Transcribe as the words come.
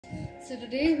So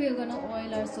today we are gonna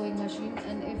oil our sewing machine,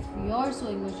 and if your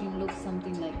sewing machine looks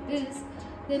something like this,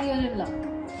 then you're in luck.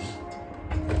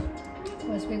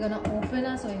 First we're gonna open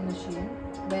our sewing machine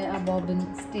where our bobbin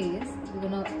stays. We're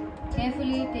gonna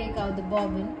carefully take out the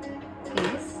bobbin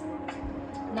case.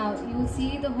 Now you'll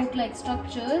see the hook like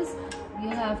structures. You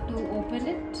have to open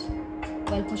it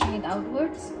while pushing it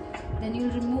outwards. Then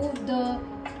you'll remove the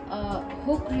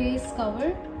hook race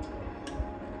cover,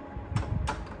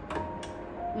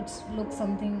 which looks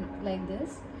something like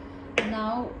this.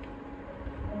 Now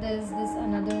there's this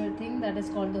another thing that is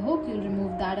called the hook. You'll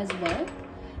remove that as well,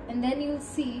 and then you'll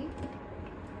see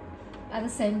at the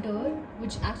center,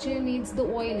 which actually needs the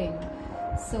oiling.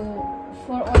 So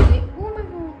for oiling, oh my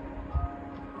god!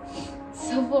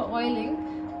 So for oiling,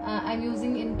 I'm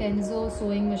using Intenso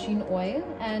sewing machine oil,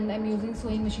 and I'm using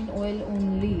sewing machine oil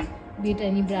only, be it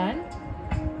any brand,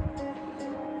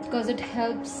 because it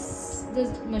helps the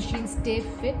machine stay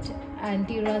fit,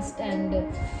 anti-rust, and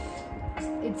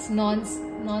it's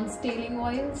non-staling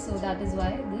oil. So that is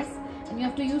why this, and you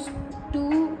have to use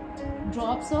 2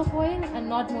 drops of oil and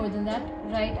not more than that.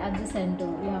 Right at the center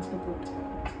you have to put.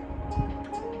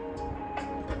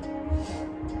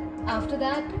 After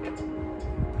that,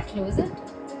 close it.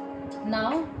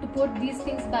 Now to put these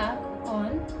things back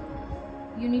on,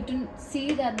 you need to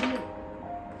see that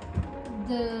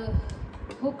the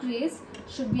hook race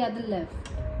should be at the left.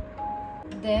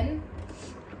 Then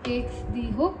take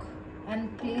the hook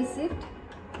and place it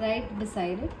right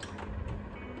beside it,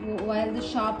 while the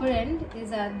sharper end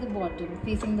is at the bottom,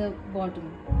 facing the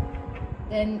bottom.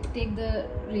 Then take the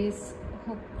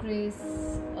hook race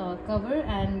cover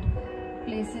and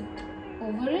place it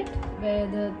over it where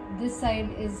this side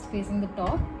is facing the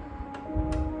top.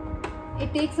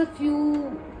 It takes a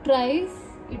few tries,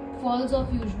 it falls off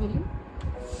usually,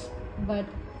 but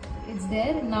it's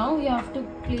there. Now you have to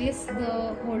place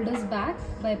the holders back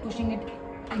by pushing it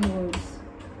inwards.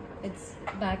 It's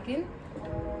back in.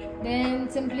 Then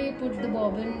simply put the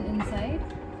bobbin inside,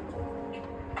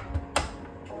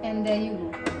 and there you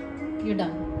go, you're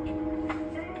done.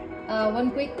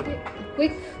 One quick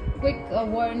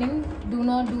warning: do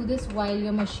not do this while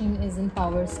your machine is in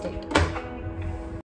power state.